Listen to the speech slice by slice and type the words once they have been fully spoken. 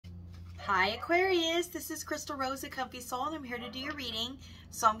Hi Aquarius, this is Crystal Rose at Comfy Soul and I'm here to do your reading.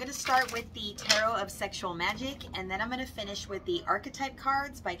 So I'm going to start with the Tarot of Sexual Magic and then I'm going to finish with the Archetype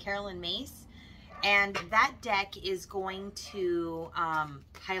cards by Carolyn Mace. And that deck is going to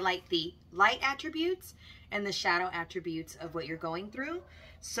highlight the light attributes and the shadow attributes of what you're going through.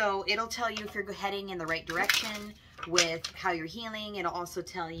 So it'll tell you if you're heading in the right direction with how you're healing. It'll also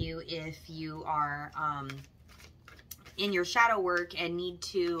tell you if you are in your shadow work and need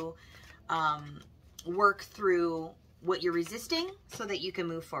to work through what you're resisting so that you can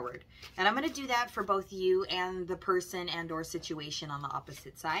move forward. And I'm going to do that for both you and the person and or situation on the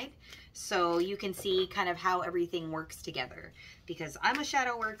opposite side. So you can see kind of how everything works together, because I'm a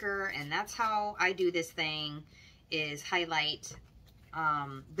shadow worker and that's how I do this thing, is highlight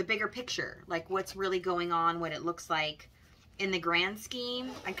the bigger picture, like what's really going on, what it looks like in the grand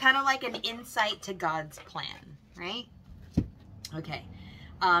scheme. I'm kind of like an insight to God's plan, right? Okay.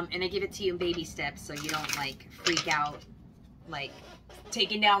 And I give it to you in baby steps so you don't like freak out, like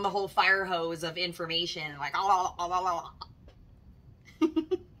taking down the whole fire hose of information, like oh, oh, oh.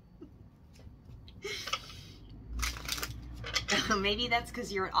 Maybe that's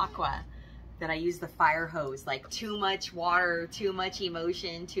because you're an aqua, that I use the fire hose, like too much water, too much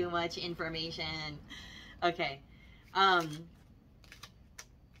emotion, too much information. Okay,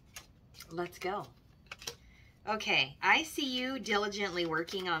 let's go. Okay, I see you diligently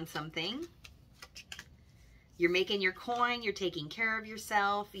working on something. You're making your coin, you're taking care of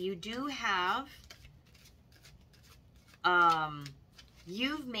yourself. You do have,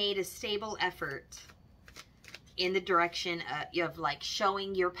 you've made a stable effort in the direction of like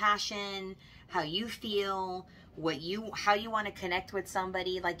showing your passion, how you feel, how you want to connect with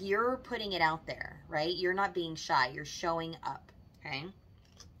somebody. Like you're putting it out there, right? You're not being shy, you're showing up, okay?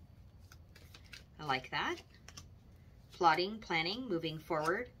 I like that. Plotting, planning, moving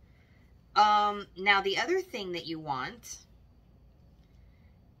forward. Now the other thing that you want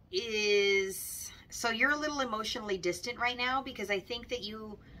is, so you're a little emotionally distant right now, because I think that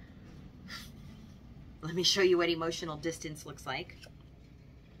you, let me show you what emotional distance looks like.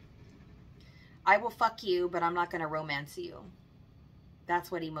 I will fuck you, but I'm not going to romance you.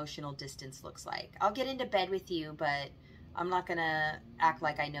 That's what emotional distance looks like. I'll get into bed with you, but I'm not going to act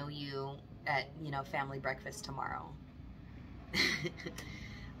like I know you at, you know, family breakfast tomorrow.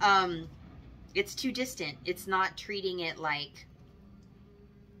 It's too distant. It's not treating it like,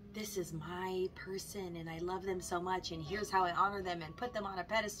 this is my person and I love them so much and here's how I honor them and put them on a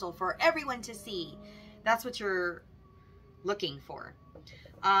pedestal for everyone to see. That's what you're looking for.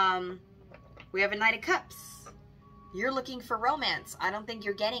 We have a Knight of Cups. You're looking for romance. I don't think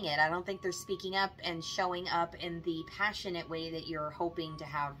you're getting it. I don't think they're speaking up and showing up in the passionate way that you're hoping to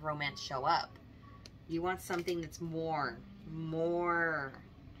have romance show up. You want something that's more.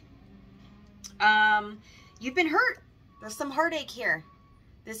 You've been hurt. There's some heartache here.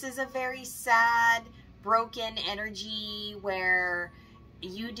 This is a very sad, broken energy where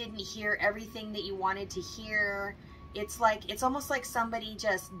you didn't hear everything that you wanted to hear. It's like, it's almost like somebody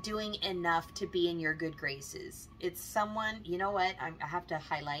just doing enough to be in your good graces. It's someone, you know what, I have to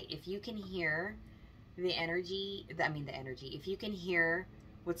highlight, if you can hear the energy, if you can hear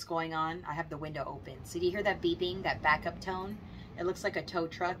what's going on, I have the window open. So do you hear that beeping, that backup tone? It looks like a tow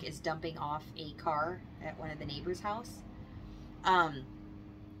truck is dumping off a car at one of the neighbor's house.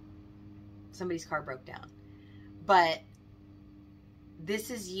 Somebody's car broke down. But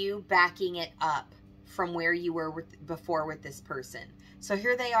this is you backing it up from where you were before with this person. So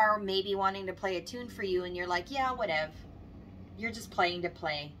here they are maybe wanting to play a tune for you and you're like, yeah, whatever. You're just playing to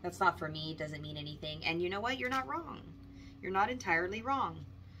play. That's not for me. It doesn't mean anything. And you know what? You're not wrong. You're not entirely wrong.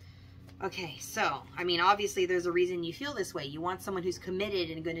 Okay, so, I mean, obviously there's a reason you feel this way. You want someone who's committed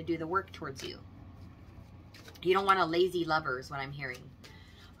and going to do the work towards you. You don't want a lazy lover is what I'm hearing.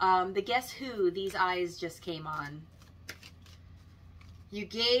 The Guess Who, these eyes just came on. You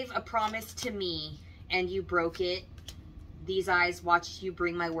gave a promise to me and you broke it. These eyes watched you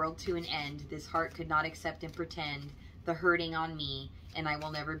bring my world to an end. This heart could not accept and pretend the hurting on me, and I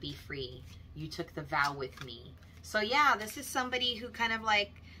will never be free. You took the vow with me. So yeah, this is somebody who kind of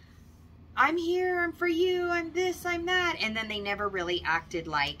like, I'm here, I'm for you, I'm this, I'm that. And then they never really acted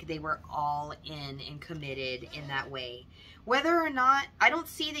like they were all in and committed in that way. Whether or not, I don't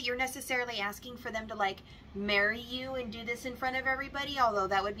see that you're necessarily asking for them to like marry you and do this in front of everybody, although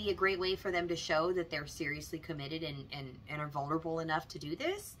that would be a great way for them to show that they're seriously committed and are vulnerable enough to do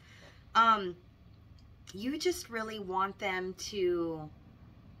this. You just really want them to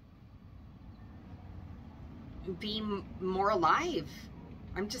be more alive.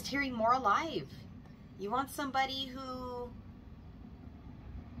 I'm just hearing more alive. You want somebody who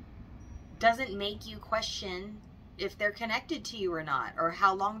doesn't make you question if they're connected to you or not, or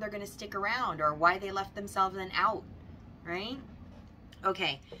how long they're going to stick around, or why they left themselves an out, right?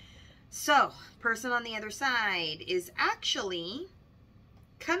 Okay, so person on the other side is actually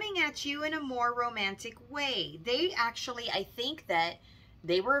coming at you in a more romantic way. They actually, I think that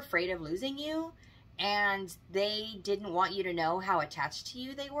they were afraid of losing you, and they didn't want you to know how attached to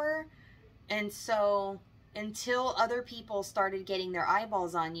you they were. And so until other people started getting their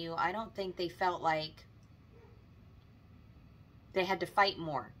eyeballs on you, I don't think they felt like they had to fight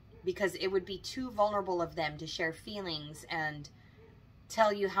more, because it would be too vulnerable of them to share feelings and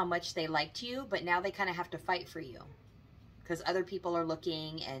tell you how much they liked you. But now they kind of have to fight for you, because other people are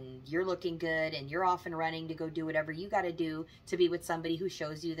looking, and you're looking good, and you're off and running to go do whatever you got to do to be with somebody who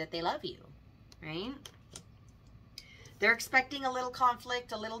shows you that they love you, right? They're expecting a little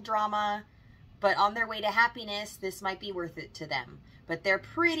conflict, a little drama, but on their way to happiness, this might be worth it to them. But they're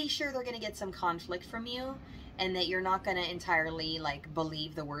pretty sure they're going to get some conflict from you, and that you're not going to entirely, like,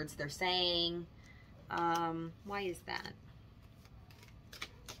 believe the words they're saying. Why is that?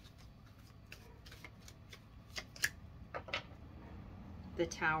 The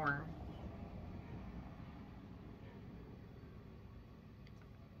Tower.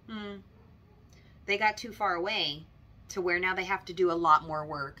 They got too far away to where now they have to do a lot more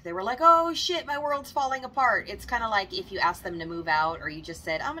work. They were like, oh shit, my world's falling apart. It's kind of like if you asked them to move out, or you just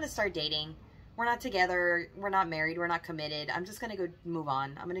said, I'm going to start dating. We're not together. We're not married. We're not committed. I'm just going to go move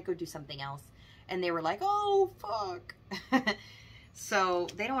on. I'm going to go do something else. And they were like, oh, fuck. So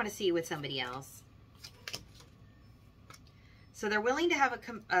they don't want to see you with somebody else. So they're willing to have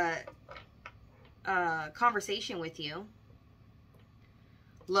a conversation with you.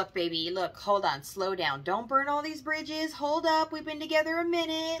 Look, baby, look, hold on, slow down. Don't burn all these bridges. Hold up, we've been together a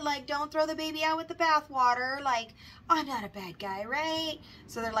minute. Like, don't throw the baby out with the bathwater. Like, I'm not a bad guy, right?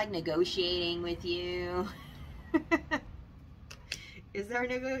 So they're, like, negotiating with you. Is there a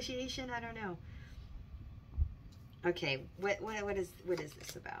negotiation? I don't know. Okay, what is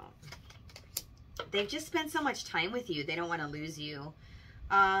this about? They've just spent so much time with you. They don't want to lose you.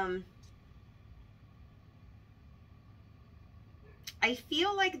 I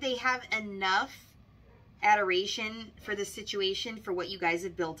feel like they have enough adoration for the situation, for what you guys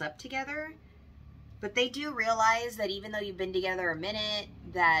have built up together. But they do realize that even though you've been together a minute,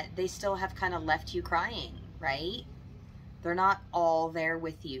 that they still have kind of left you crying, right? They're not all there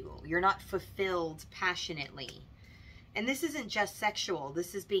with you. You're not fulfilled passionately. And this isn't just sexual.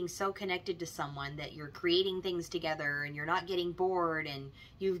 This is being so connected to someone that you're creating things together, and you're not getting bored, and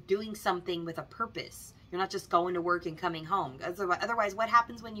you're doing something with a purpose. You're not just going to work and coming home. Otherwise, what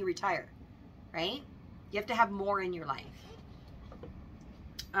happens when you retire, right? You have to have more in your life.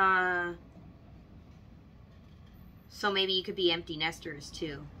 So maybe you could be empty nesters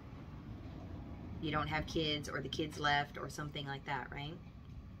too. You don't have kids, or the kids left, or something like that, right?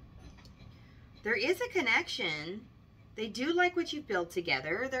 There is a connection. They do like what you've built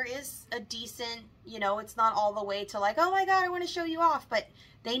together. There is a decent, you know, it's not all the way to like, oh my God, I want to show you off. But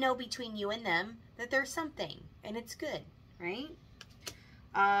they know between you and them that there's something, and it's good, right?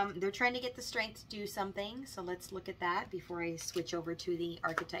 They're trying to get the strength to do something. So let's look at that before I switch over to the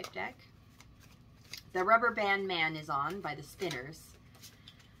archetype deck. The Rubber Band Man is on by the Spinners.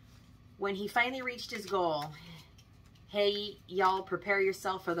 When he finally reached his goal, hey, y'all, prepare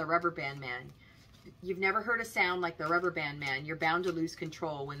yourself for the Rubber Band Man. You've never heard a sound like the Rubber Band Man. You're bound to lose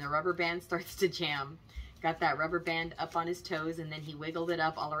control when the rubber band starts to jam. Got that rubber band up on his toes, and then he wiggled it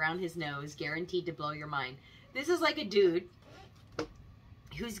up all around his nose, guaranteed to blow your mind. This is like a dude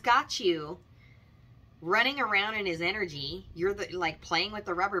who's got you running around in his energy. You're like playing with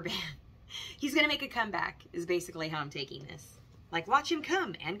the rubber band. He's going to make a comeback is basically how I'm taking this. Like, watch him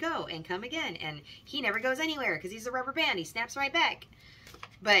come and go and come again. And he never goes anywhere because he's a rubber band. He snaps right back.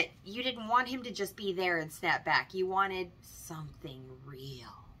 But you didn't want him to just be there and snap back. You wanted something real,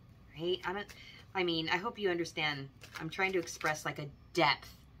 right? I mean, I hope you understand. I'm trying to express like a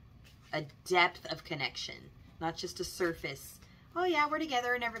depth of connection, not just a surface. Oh yeah, we're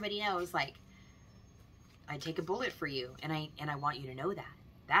together and everybody knows. Like, I take a bullet for you, and I want you to know that.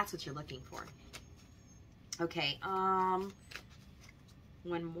 That's what you're looking for. Okay,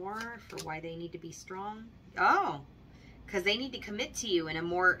 one more for why they need to be strong. Oh, because they need to commit to you in a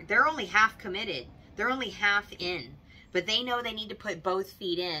more, they're only half committed. They're only half in, but they know they need to put both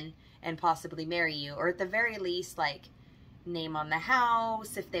feet in and possibly marry you, or at the very least, like, name on the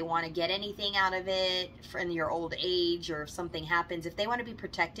house if they want to get anything out of it in your old age, or if something happens, if they want to be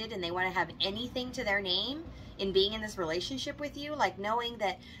protected and they want to have anything to their name in being in this relationship with you, like knowing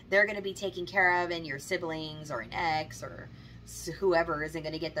that they're going to be taken care of, and your siblings or an ex or whoever isn't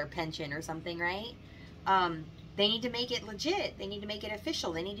going to get their pension or something, right? They need to make it legit. They need to make it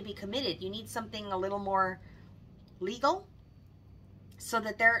official. They need to be committed. You need something a little more legal so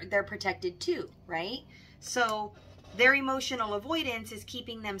that they're protected too, right? So their emotional avoidance is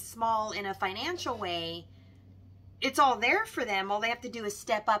keeping them small in a financial way. It's all there for them. All they have to do is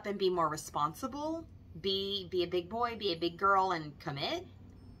step up and be more responsible, be a big boy, be a big girl, and commit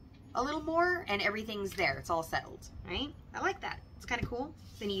a little more, and everything's there. It's all settled, right? I like that. It's kind of cool.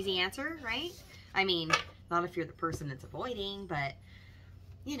 It's an easy answer, right? I mean, not if you're the person that's avoiding, but,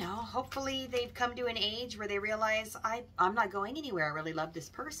 you know, hopefully they've come to an age where they realize, I'm not going anywhere. I really love this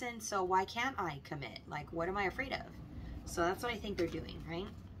person, so why can't I commit? Like, what am I afraid of? So that's what I think they're doing, right?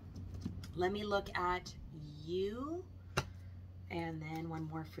 Let me look at you, and then one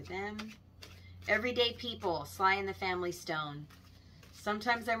more for them. Everyday people, Sly and the Family Stone.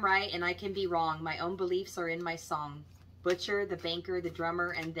 Sometimes I'm right and I can be wrong. My own beliefs are in my song. Butcher, the banker, the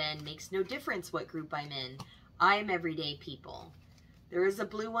drummer, and then makes no difference what group I'm in. I am everyday people. There is a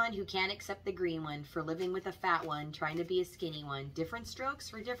blue one who can't accept the green one, for living with a fat one, trying to be a skinny one. Different strokes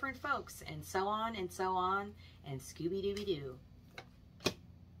for different folks, and so on, and Scooby-Dooby-Doo.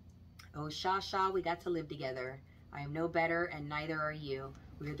 Oh, Sha, we got to live together. I am no better, and neither are you.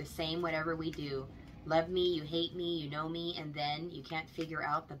 We are the same whatever we do. Love me, you hate me, you know me, and then you can't figure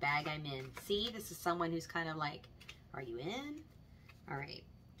out the bag I'm in. See, this is someone who's kind of like, are you in? All right.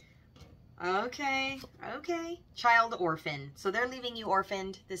 Okay. Child orphan. So they're leaving you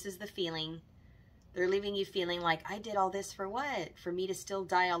orphaned. This is the feeling. They're leaving you feeling like, I did all this for what? For me to still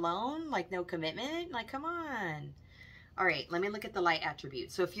die alone? Like no commitment? Like, come on. All right, let me look at the light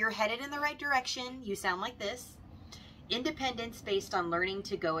attribute. So if you're headed in the right direction, you sound like this. Independence based on learning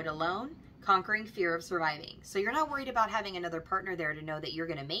to go it alone, conquering fear of surviving. So you're not worried about having another partner there to know that you're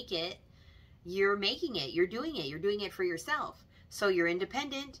going to make it. You're making it. You're doing it. You're doing it for yourself. So you're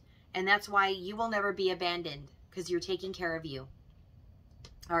independent, and that's why you will never be abandoned, because you're taking care of you.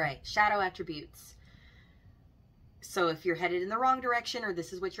 All right, shadow attributes. So if you're headed in the wrong direction, or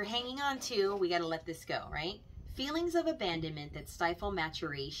this is what you're hanging on to, we got to let this go, right? Feelings of abandonment that stifle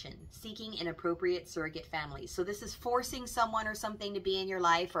maturation, seeking inappropriate surrogate families. So this is forcing someone or something to be in your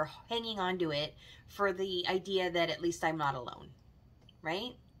life, or hanging on to it for the idea that at least I'm not alone,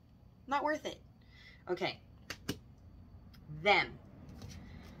 right? Not worth it. Okay. Them.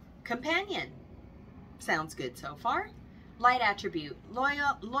 Companion. Sounds good so far. Light attribute.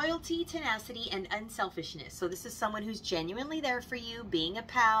 Loyalty, tenacity, and unselfishness. So this is someone who's genuinely there for you, being a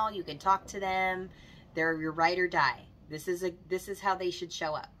pal. You can talk to them. They're your ride or die. This is how they should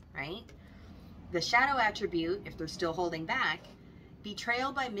show up, right? The shadow attribute, if they're still holding back,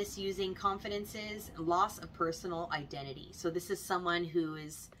 betrayal by misusing confidences, loss of personal identity. So this is someone who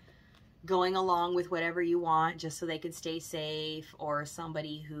is going along with whatever you want just so they can stay safe, or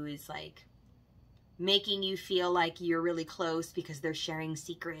somebody who is like making you feel like you're really close because they're sharing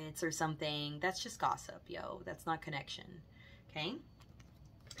secrets or something. That's just gossip, yo. That's not connection, okay?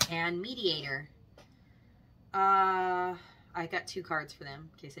 And mediator. I got 2 cards for them,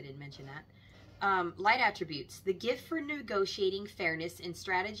 in case I didn't mention that. Light attributes. The gift for negotiating fairness in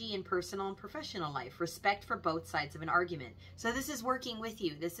strategy in personal and professional life. Respect for both sides of an argument. So this is working with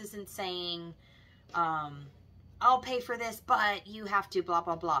you. This isn't saying, I'll pay for this, but you have to blah,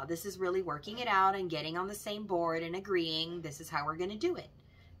 blah, blah. This is really working it out and getting on the same board and agreeing this is how we're going to do it.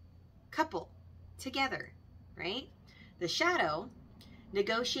 Couple. Together. Right? The shadow.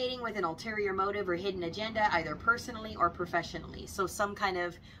 Negotiating with an ulterior motive or hidden agenda, either personally or professionally. So some kind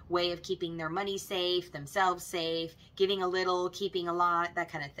of way of keeping their money safe, themselves safe, giving a little, keeping a lot, that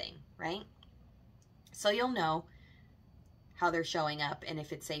kind of thing, right? So you'll know how they're showing up and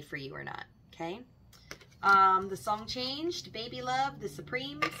if it's safe for you or not, okay? The song changed. Baby Love, The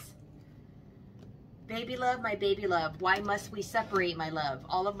Supremes. Baby love, my baby love, why must we separate, my love?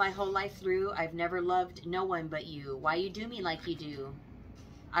 All of my whole life through, I've never loved no one but you. Why you do me like you do?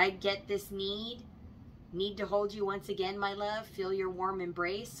 I get this need to hold you once again, my love, feel your warm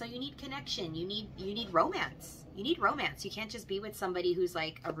embrace. So you need connection. You need romance. You need romance. You can't just be with somebody who's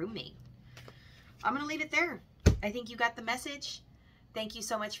like a roommate. I'm going to leave it there. I think you got the message. Thank you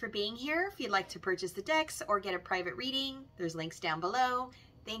so much for being here. If you'd like to purchase the decks or get a private reading, there's links down below.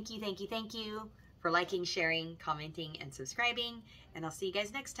 Thank you for liking, sharing, commenting, and subscribing. And I'll see you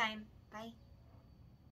guys next time. Bye.